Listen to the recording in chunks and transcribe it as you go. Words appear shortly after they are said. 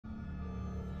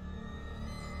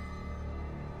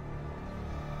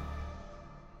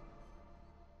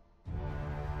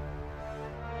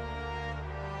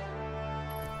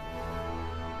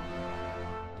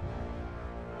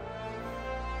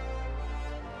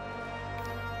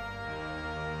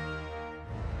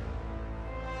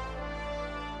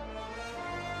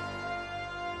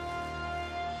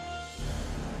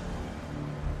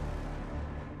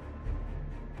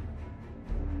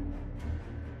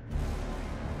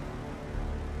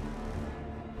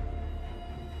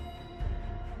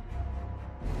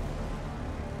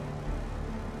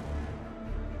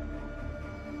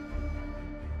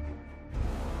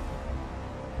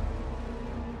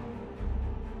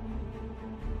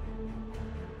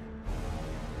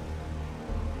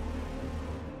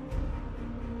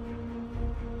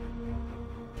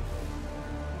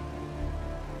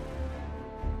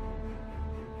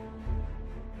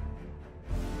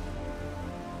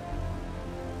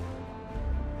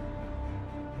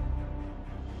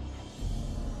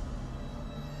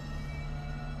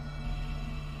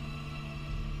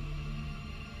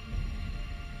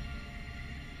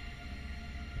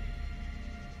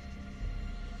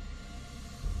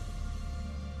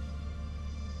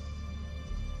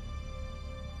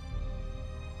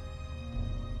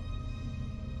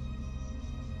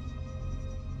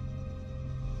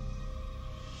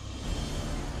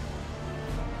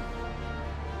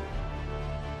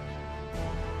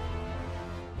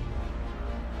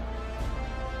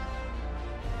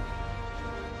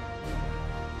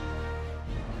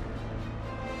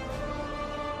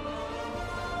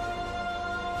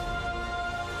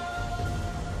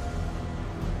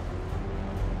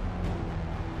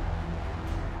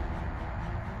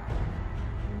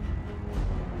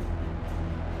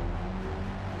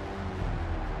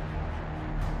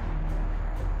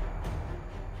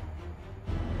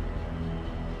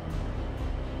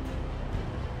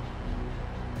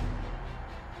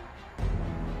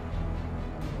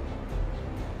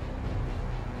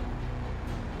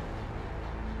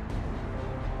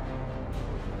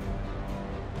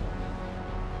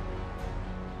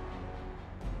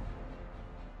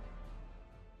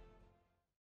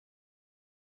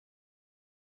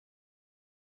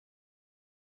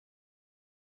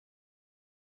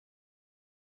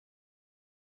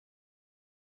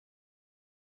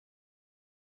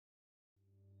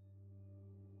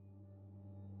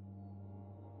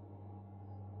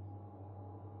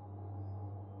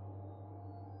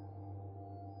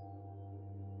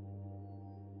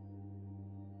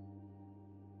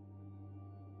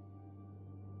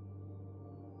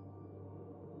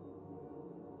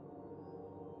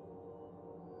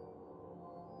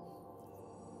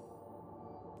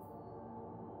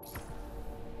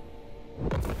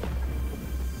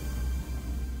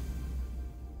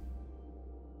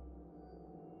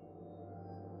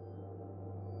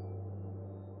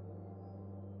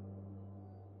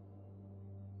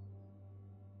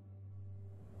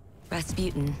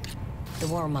Rasputin, the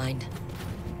War Mind.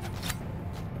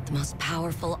 The most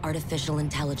powerful artificial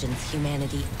intelligence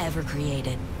humanity ever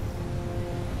created.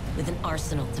 With an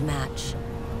arsenal to match.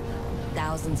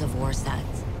 Thousands of war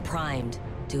sets, primed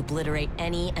to obliterate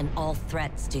any and all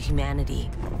threats to humanity.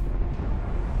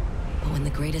 But when the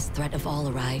greatest threat of all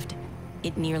arrived,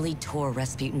 it nearly tore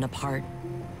Rasputin apart.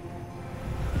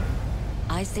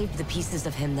 I saved the pieces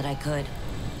of him that I could,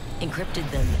 encrypted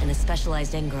them in a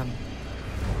specialized engram.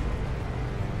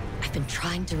 I've been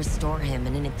trying to restore him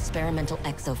in an experimental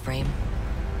exoframe,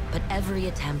 but every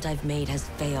attempt I've made has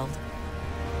failed.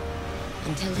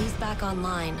 Until he's back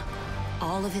online,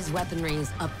 all of his weaponry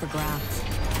is up for grabs.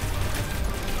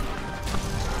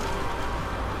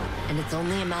 And it's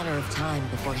only a matter of time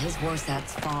before his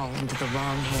warsats fall into the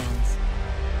wrong hands.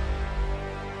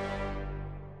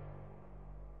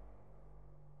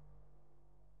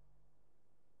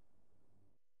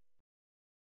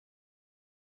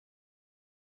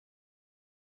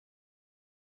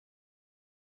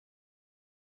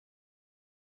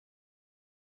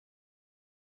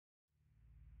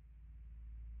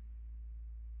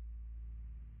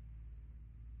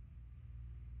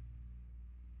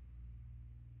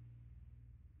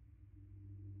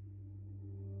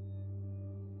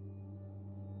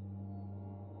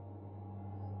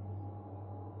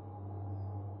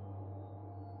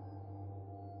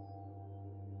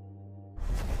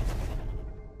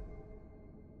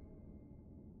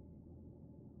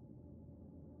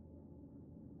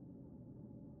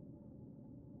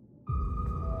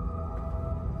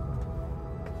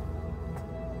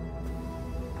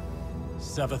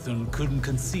 Savathun couldn't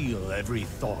conceal every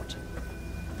thought.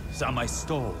 Some I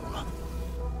stole.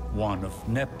 One of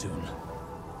Neptune.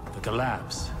 The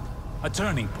collapse. A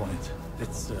turning point.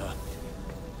 It's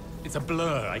a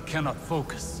blur. I cannot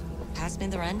focus. Pass me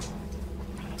the wrench.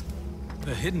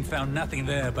 The Hidden found nothing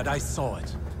there, but I saw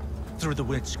it. Through the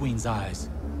Witch Queen's eyes.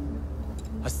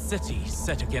 A city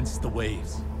set against the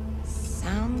waves.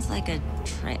 Sounds like a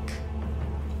trick.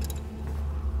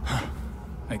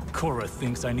 Ikora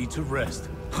thinks I need to rest.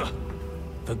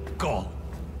 The gall.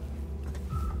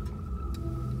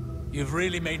 You've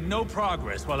really made no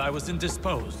progress while I was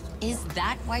indisposed. Is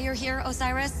that why you're here,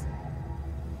 Osiris?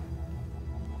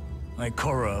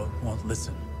 Ikora won't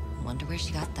listen. Wonder where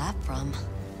she got that from.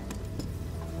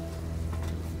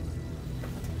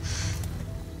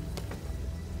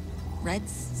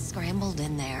 Red's scrambled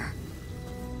in there.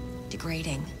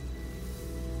 Degrading.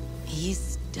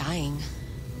 He's dying.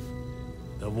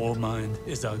 The War Mind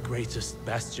is our greatest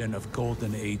bastion of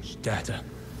Golden Age data.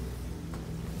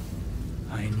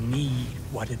 I need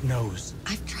what it knows.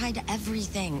 I've tried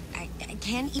everything. I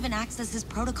can't even access his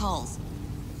protocols.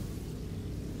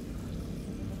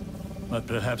 But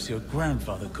perhaps your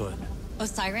grandfather could.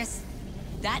 Osiris?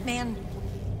 That man?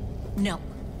 No.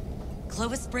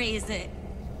 Clovis Bray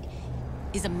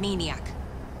is a maniac.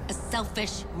 A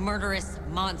selfish, murderous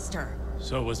monster.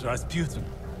 So was Rasputin.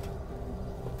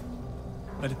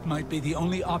 But it might be the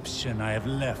only option I have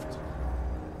left.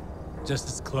 Just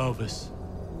as Clovis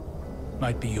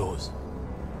might be yours.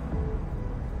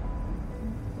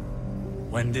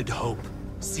 When did hope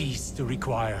cease to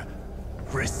require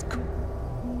risk?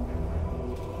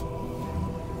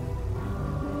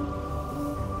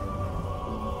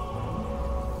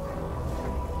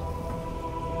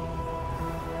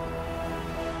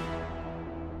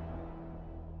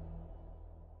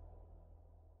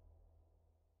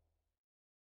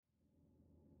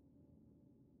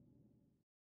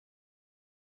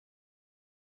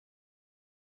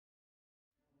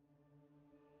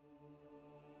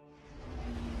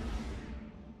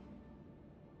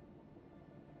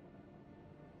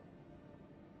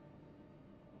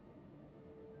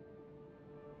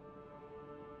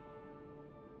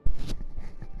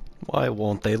 Why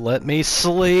won't they let me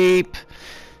sleep?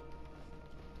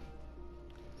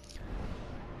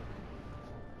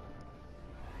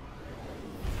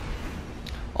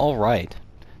 Alright,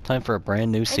 time for a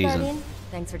brand new season. Guardian.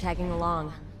 Thanks for tagging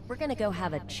along. We're gonna go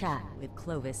have a chat with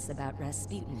Clovis about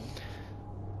Rasputin.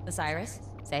 Osiris,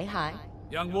 say hi.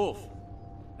 Young Wolf.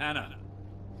 Anna.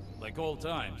 Like old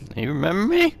times. You remember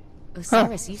me?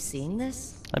 Osiris, you seeing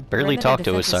this? I barely Remember their talked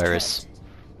to defenses Osiris. tripped?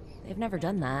 They've never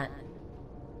done that.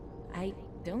 I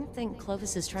don't think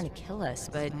Clovis is trying to kill us,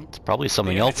 but... It's probably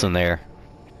something else in there.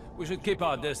 We should keep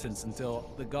our distance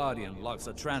until the Guardian locks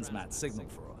a transmat signal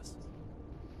for us.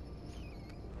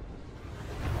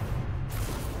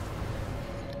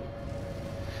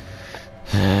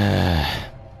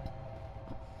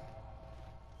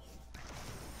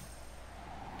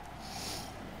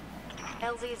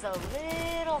 LZ's a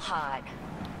little hot.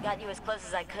 Got you as close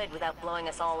as I could without blowing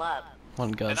us all up. What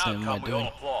in God's name am I outcome we doing? all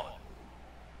applaud.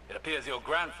 It appears your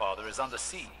grandfather is under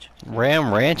siege.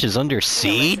 Ram Ranch is under Elicits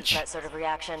siege? that sort of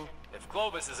reaction. If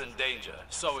Clovis is in danger,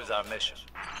 so is our mission.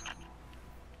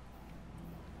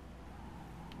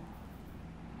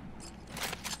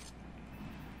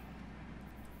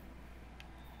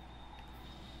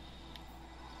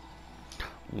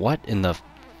 What in the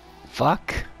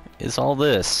fuck is all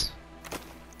this?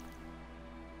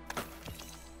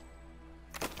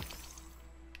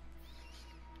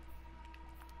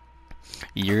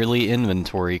 Yearly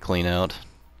inventory cleanout.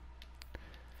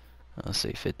 Let's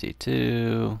see,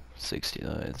 52,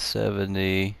 69,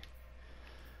 70.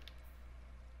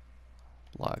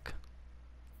 Lock.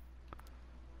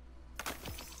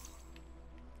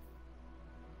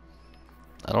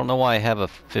 I don't know why I have a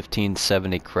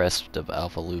 1570 crest of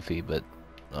Alpha Luffy, but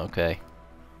okay.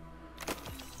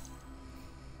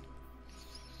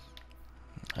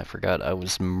 I forgot I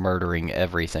was murdering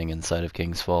everything inside of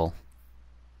King's Fall.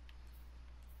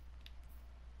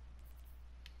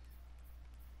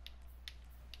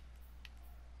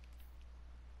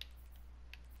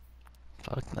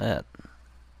 Fuck that.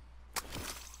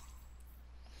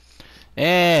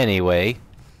 Anyway.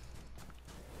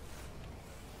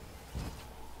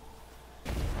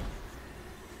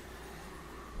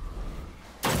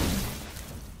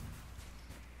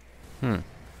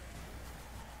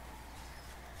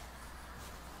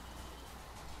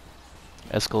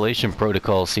 Escalation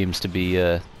protocol seems to be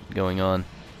going on.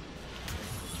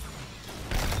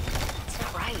 It's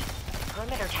not right.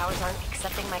 Perimeter towers aren't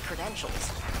accepting my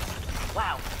credentials.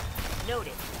 Wow.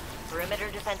 Noted. Perimeter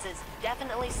defenses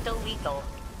definitely still lethal.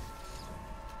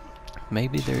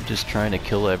 Maybe they're just trying to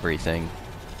kill everything.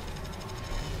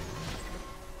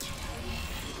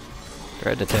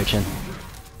 Threat detection.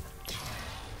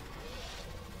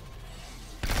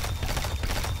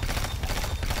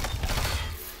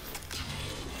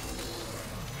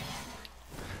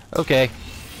 Okay.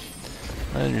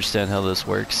 I understand how this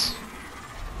works.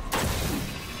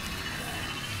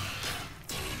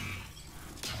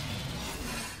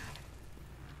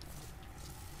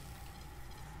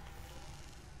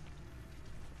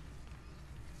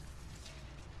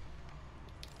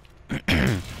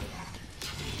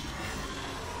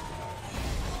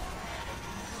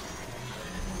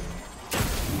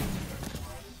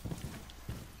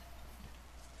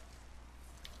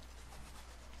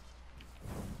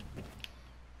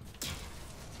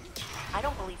 I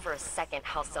don't believe for a second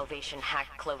House Salvation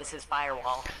hacked Clovis's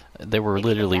firewall. They were Maybe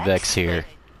literally the Vex here.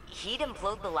 but he'd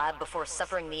implode the lab before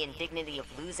suffering the indignity of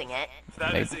losing it. If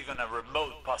that Maybe. is even a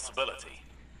remote possibility,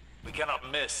 we cannot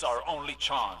miss our only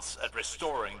chance at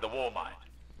restoring the war mine.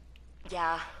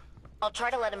 Yeah. I'll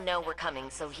try to let him know we're coming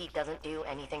so he doesn't do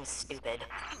anything stupid.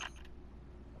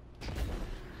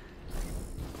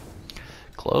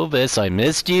 Clovis, I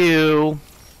missed you.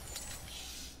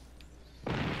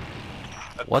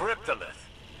 A What? cryptolith.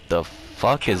 The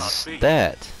fuck is Cannot be.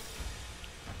 that?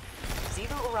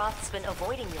 Zivu Arath's been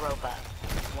avoiding Europa.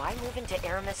 Why move into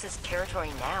Aramis's territory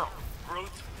now?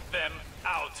 Root them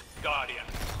out, Guardian.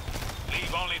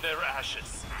 Leave only their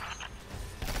ashes.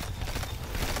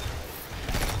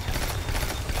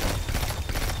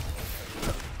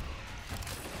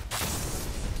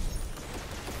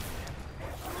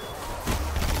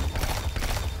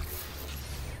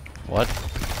 What?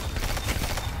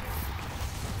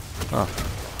 Oh.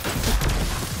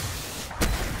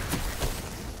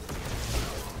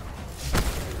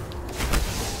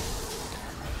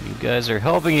 You guys are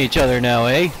helping each other now,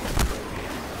 eh?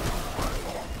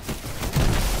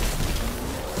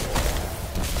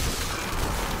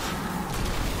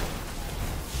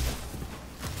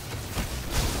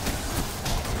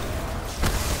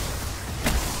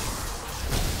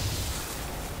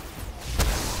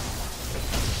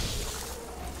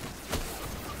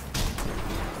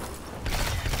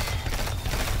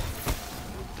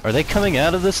 Are they coming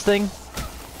out of this thing?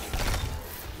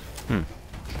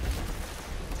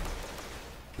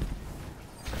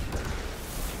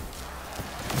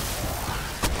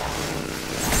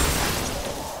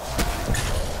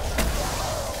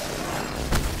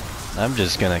 I'm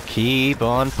just gonna keep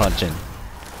on punching.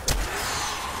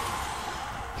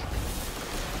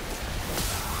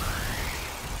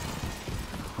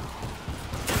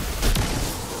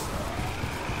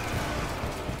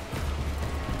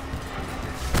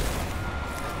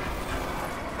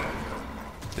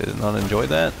 Did not enjoy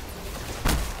that.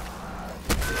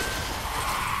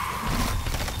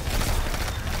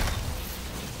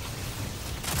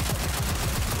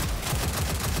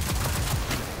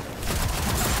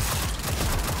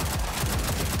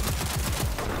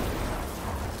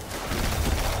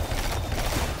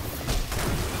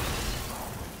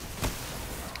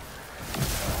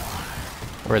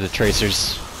 Where are the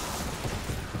tracers?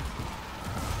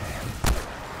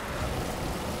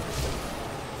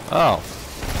 Oh.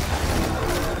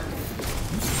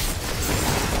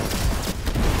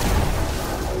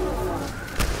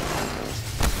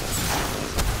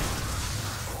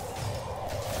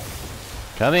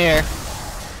 Come here.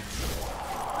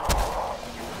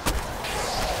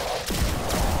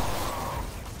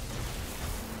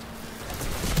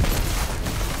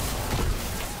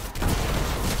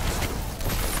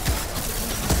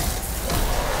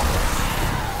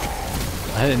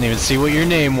 I didn't even see what your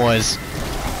name was.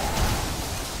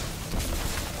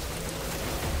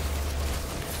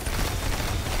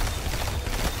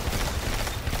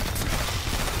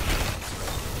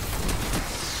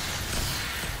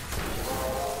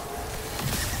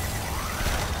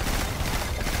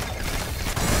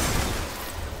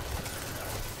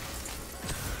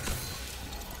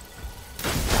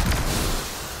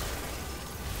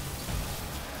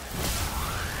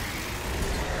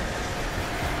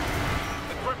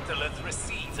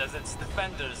 Recedes as its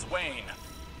defenders wane.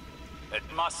 It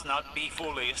must not be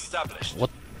fully established. What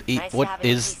Nice what having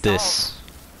is it this? solved.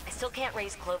 I still can't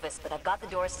raise Clovis, but I've got the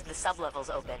doors to the sublevels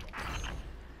open.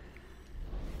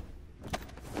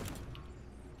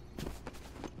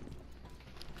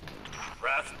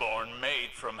 Wrathborn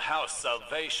made from House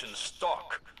Salvation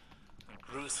stock.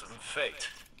 A gruesome fate.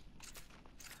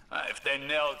 If they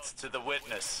knelt to the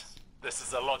witness, this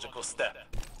is a logical step.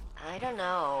 I don't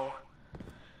know.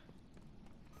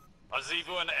 Are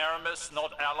Xivu and Aramis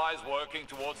not allies working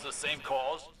towards the same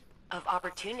cause? Of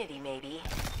opportunity, maybe.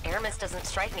 Aramis doesn't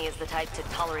strike me as the type to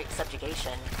tolerate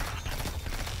subjugation.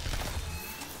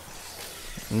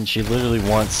 And she literally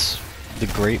wants the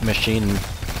Great Machine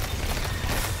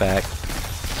back.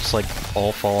 Just like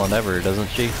All Fallen Ever, doesn't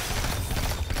she?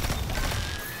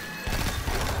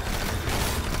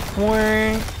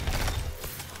 Wah.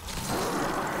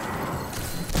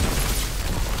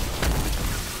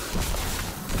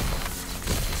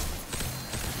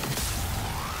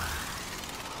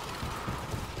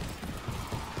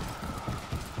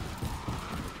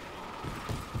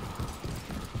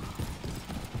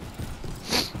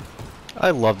 I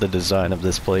love the design of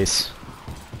this place.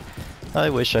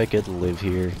 I wish I could live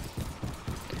here.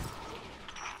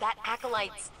 That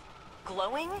acolyte's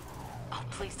glowing? Oh,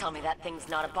 please tell me that thing's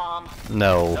not a bomb.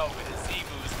 No. No, it is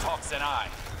Xivu's toxin eye.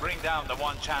 Bring down the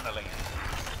one channeling it.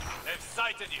 They've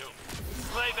sighted you.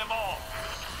 Slay them all.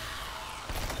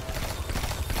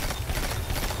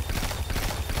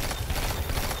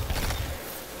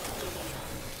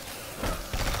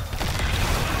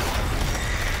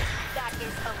 That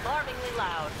is alarmingly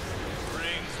loud.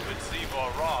 Rings with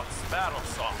Xivu Roth's battle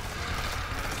song.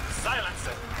 Silence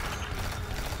it.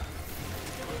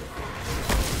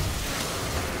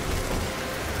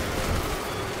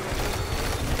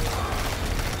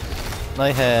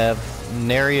 I have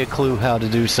nary a clue how to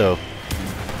do so.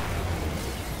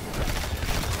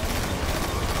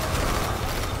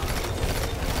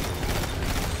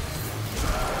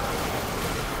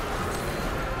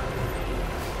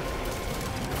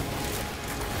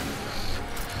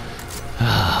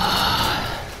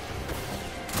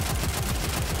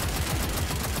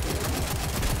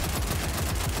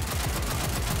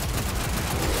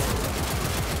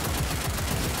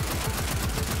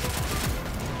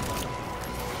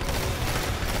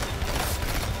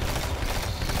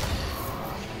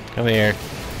 Come here.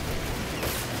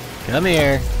 Come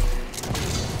here.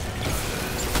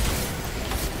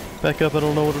 Back up, I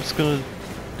don't know whether it's gonna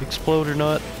explode or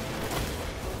not.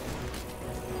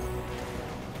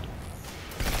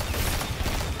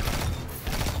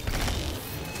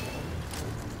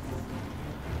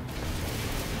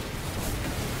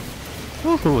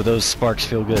 Ooh, those sparks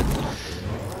feel good.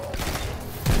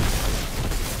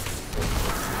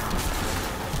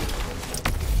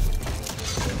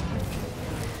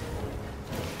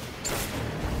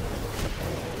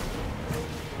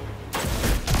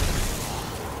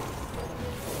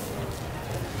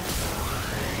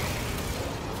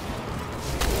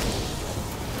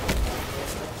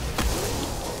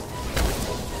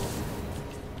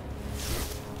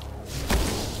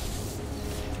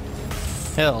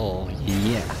 Hell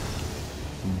yeah,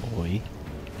 boy.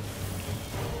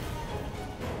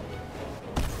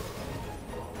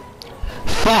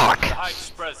 Fuck! The Hype's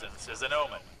presence is an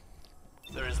omen.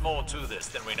 There is more to this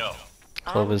than we know.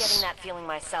 Clovis, I'm getting that feeling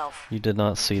myself. you did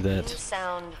not see You that.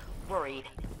 sound worried.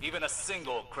 Even a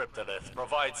single cryptolith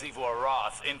provides Xivu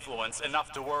Arath influence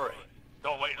enough to worry.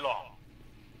 Don't wait long.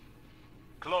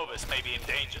 Clovis may be in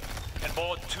danger, and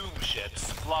more tomb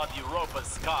ships flood Europa's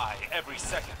sky every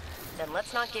second. Then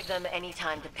let's not give them any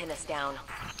time to pin us down.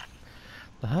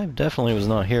 The hive definitely was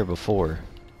not here before.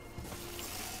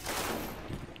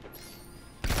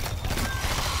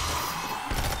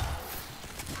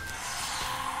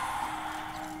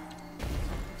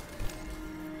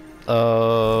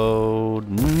 Oh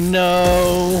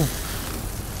no!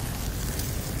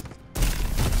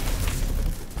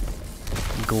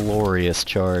 Glorious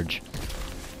charge.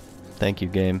 Thank you,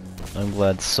 game. I'm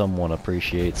glad someone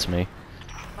appreciates me.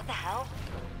 What the hell?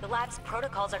 The lab's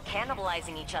protocols are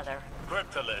cannibalizing each other.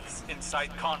 Cryptoliths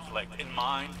incite conflict in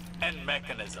mind and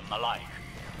mechanism alike.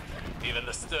 Even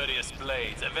the sturdiest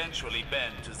blades eventually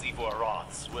bend to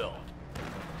Zivor-Roth's will.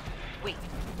 Wait,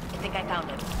 I think I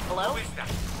found it. Hello? Who is that?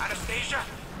 Anastasia?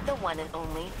 The one and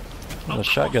only. The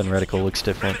shotgun reticle looks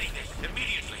different. Remedy this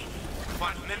immediately.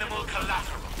 Want minimal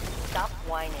collateral. Stop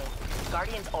whining.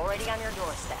 Guardian's already on your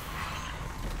doorstep.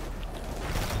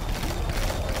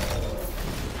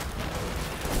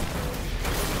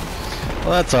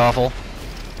 Well, that's awful.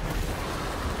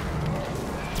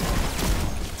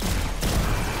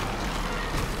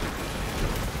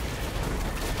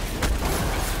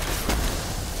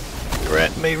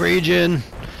 Grant me regen.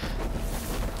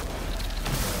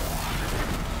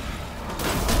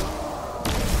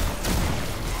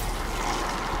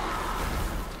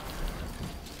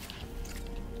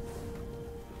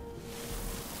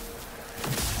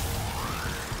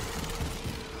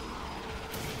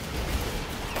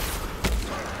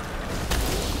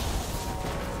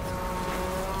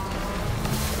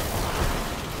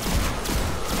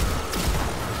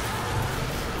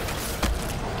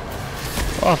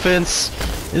 Offense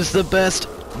is the best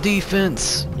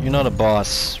defense. You're not a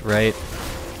boss, right?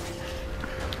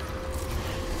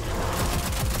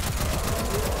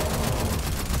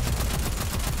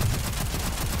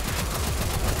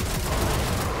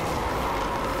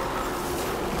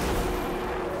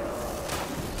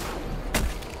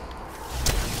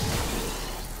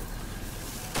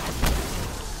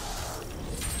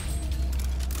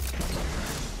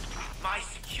 My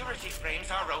security frames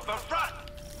are overrun.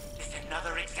 Is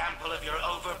another example of your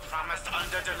over-promise,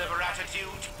 under-deliver attitude?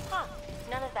 Huh.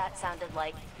 None of that sounded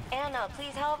like, Anna,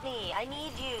 please help me. I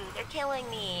need you. They're killing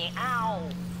me. Ow.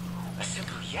 A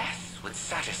simple yes would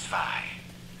satisfy.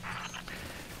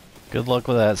 Good luck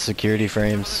with that, security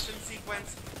frames. Demolition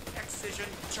sequence, excision,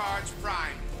 charge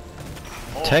prime.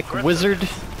 Tech wizard?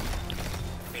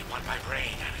 They want my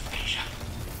brain, Anastasia.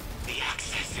 The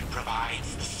access it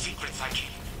provides, the secrets I keep.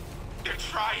 They're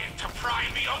trying to pry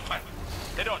me open.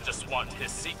 They don't just want his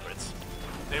secrets.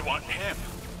 They want him.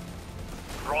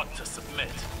 Brought to submit.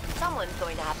 Someone's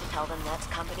going to have to tell them that's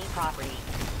company property.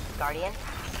 Guardian?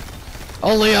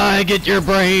 Only I get your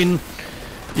brain.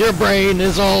 Your brain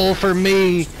is all for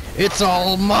me. It's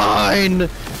all mine.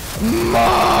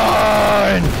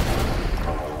 Mine.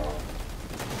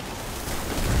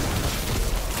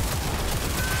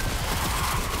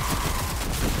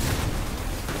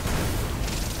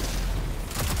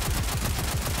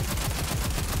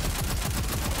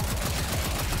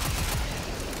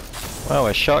 Wow,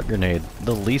 a shot grenade.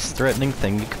 The least threatening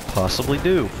thing you could possibly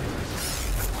do.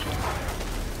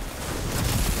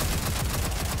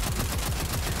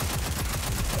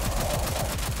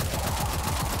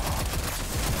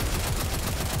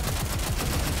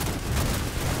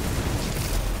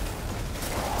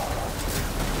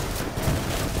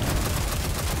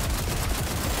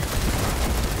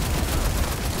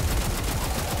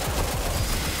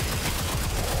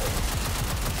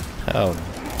 How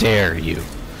dare you?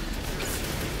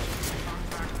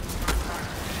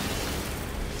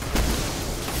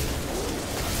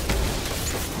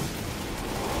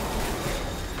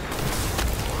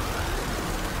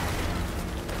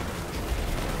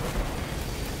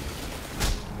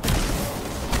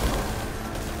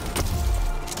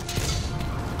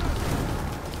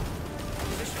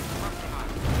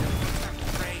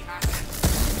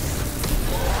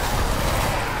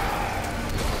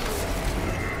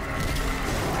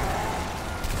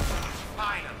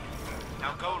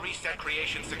 Now go reset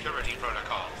creation security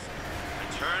protocols.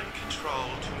 Return control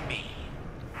to me.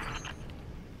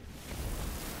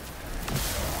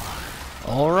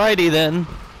 Alrighty then.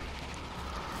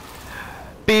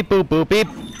 Beep boop boop beep.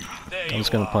 There I'm just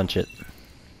you gonna are. punch it.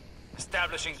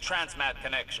 Establishing transmat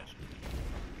connection.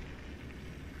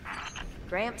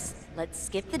 Gramps, let's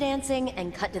skip the dancing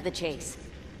and cut to the chase.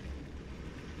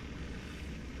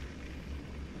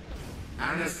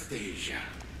 Anastasia,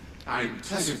 I'm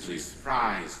pleasantly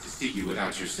surprised to see you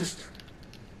without your sister.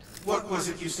 What was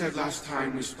it you said last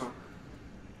time we spoke?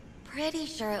 Pretty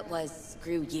sure it was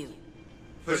screw you.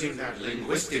 Putting that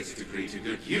linguistics degree to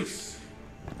good use.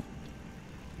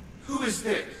 Who is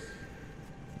this?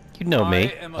 You know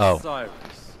me. I am Oh. Osiris,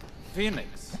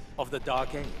 Phoenix of the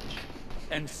Dark Age,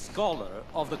 and scholar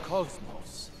of the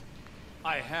cosmos.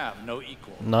 I have no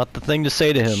equal. Not the thing to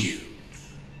say to him.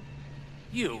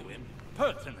 You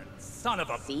impertinent son of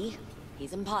a... See?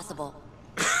 He's impossible.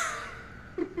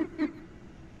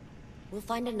 We'll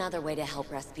find another way to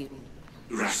help Rasputin.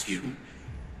 Rasputin?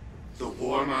 The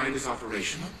war mind is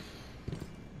operational?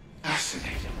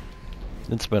 Fascinating.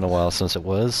 It's been a while since it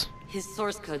was. His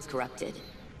source code's corrupted.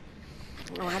 I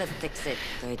don't know how to fix it,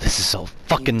 but This is all you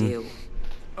fucking do.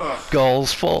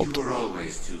 Gall's fault. You were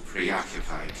always too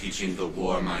preoccupied teaching the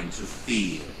war mind to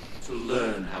feel, to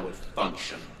learn how it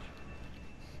functioned.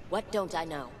 What don't I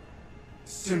know?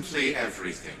 Simply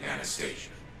everything, Anastasia.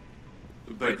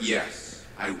 But yes,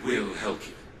 I will help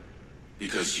you.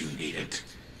 Because you need it.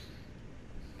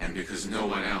 And because no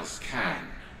one else can.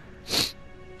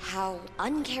 How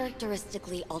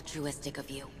uncharacteristically altruistic of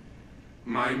you.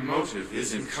 My motive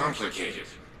isn't complicated.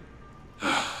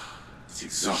 It's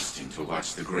exhausting to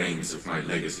watch the grains of my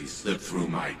legacy slip through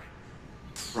my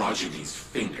progeny's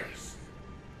fingers.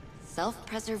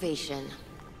 Self-preservation.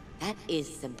 That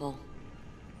is simple.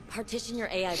 Partition your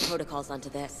AI protocols onto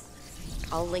this.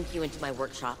 I'll link you into my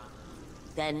workshop.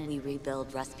 Then we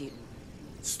rebuild Rasputin.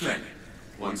 Splendid.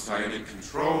 Once I am in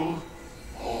control,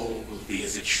 all will be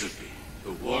as it should be.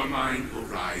 The war mind will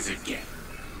rise again.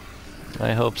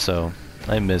 I hope so.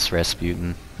 I miss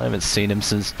Rasputin. I haven't seen him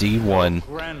since D1.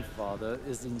 Grandfather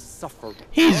is insufferable.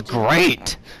 He's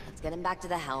great! Let's get him back to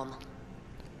the helm.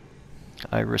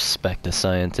 I respect a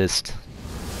scientist.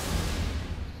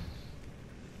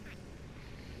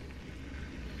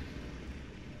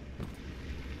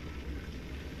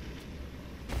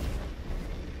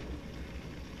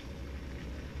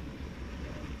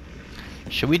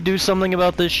 Should we do something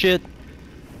about this shit?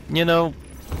 You know?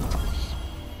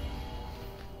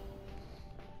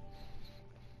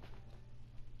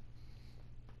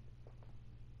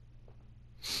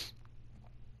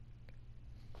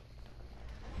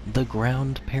 The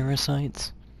ground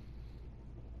parasites?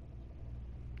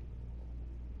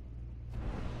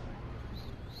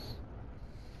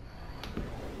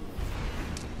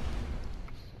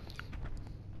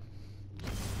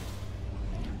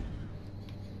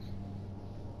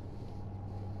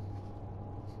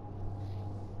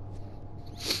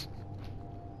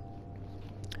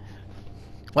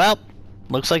 Well,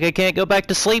 looks like I can't go back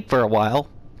to sleep for a while.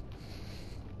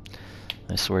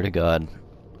 I swear to God,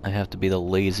 I have to be the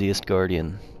laziest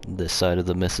guardian this side of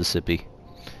the Mississippi.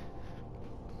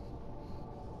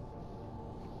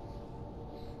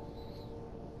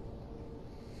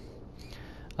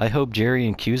 I hope Jerry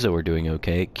and Cuso are doing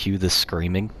okay. Cue the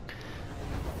screaming.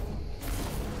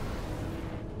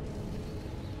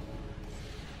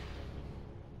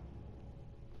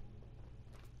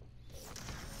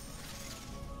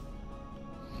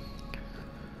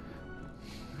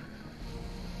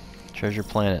 Treasure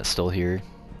Planet still here.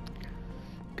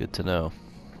 Good to know.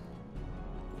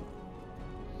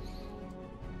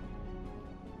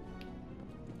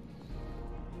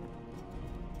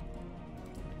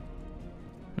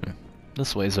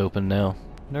 This way's open now.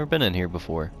 Never been in here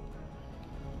before.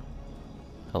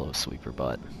 Hello, Sweeper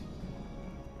Bot.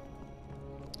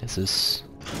 Is this...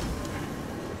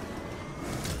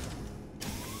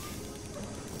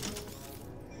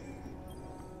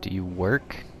 Do you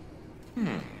work?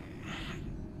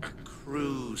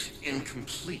 Crude,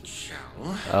 incomplete shell.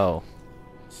 Oh.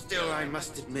 Still, I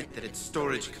must admit that its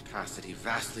storage capacity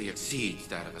vastly exceeds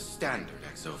that of a standard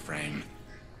exoframe.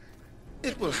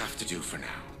 It will have to do for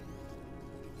now.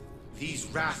 These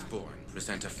Wrathborn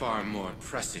present a far more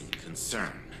pressing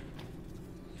concern.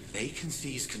 If they can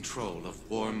seize control of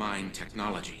Warmind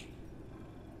technology,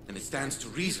 then it stands to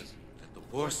reason that the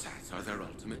Warsats are their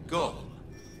ultimate goal.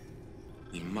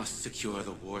 We must secure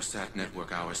the Warsat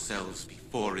network ourselves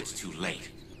before it's too late.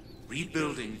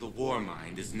 Rebuilding the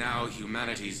Warmind is now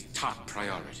humanity's top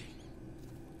priority.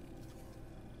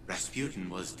 Rasputin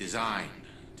was designed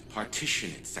to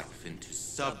partition itself into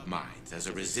sub-minds as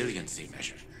a resiliency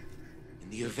measure. In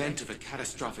the event of a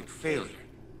catastrophic failure,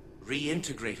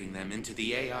 reintegrating them into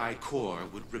the AI core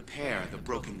would repair the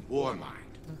broken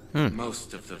Warmind.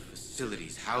 Most of the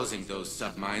facilities housing those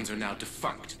sub-minds are now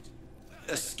defunct.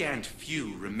 A scant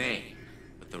few remain,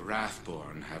 but the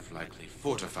Wrathborn have likely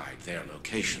fortified their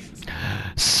locations.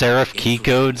 Seraph key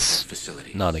codes?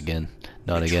 Facilities. Not again.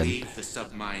 Not again. Retrieve the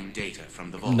submine data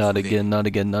from the vaults Not within. again, not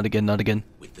again, not again, not again.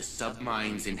 With the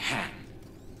submines in hand,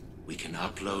 we can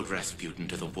upload Rasputin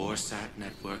to the Warsat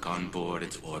network on board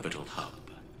its orbital hub.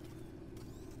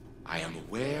 I am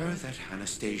aware that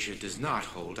Anastasia does not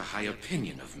hold a high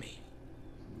opinion of me.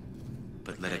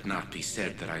 But let it not be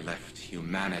said that I left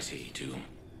humanity to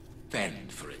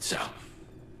fend for itself.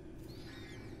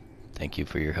 Thank you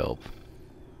for your help.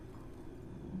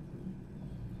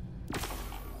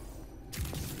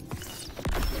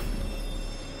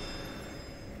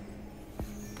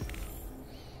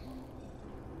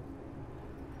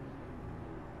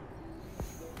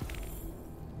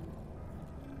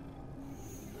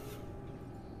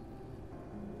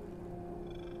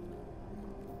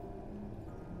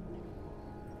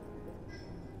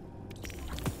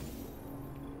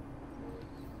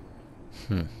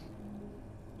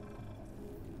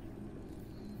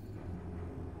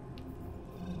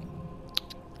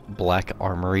 Black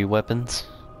armory weapons?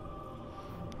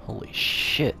 Holy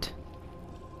shit.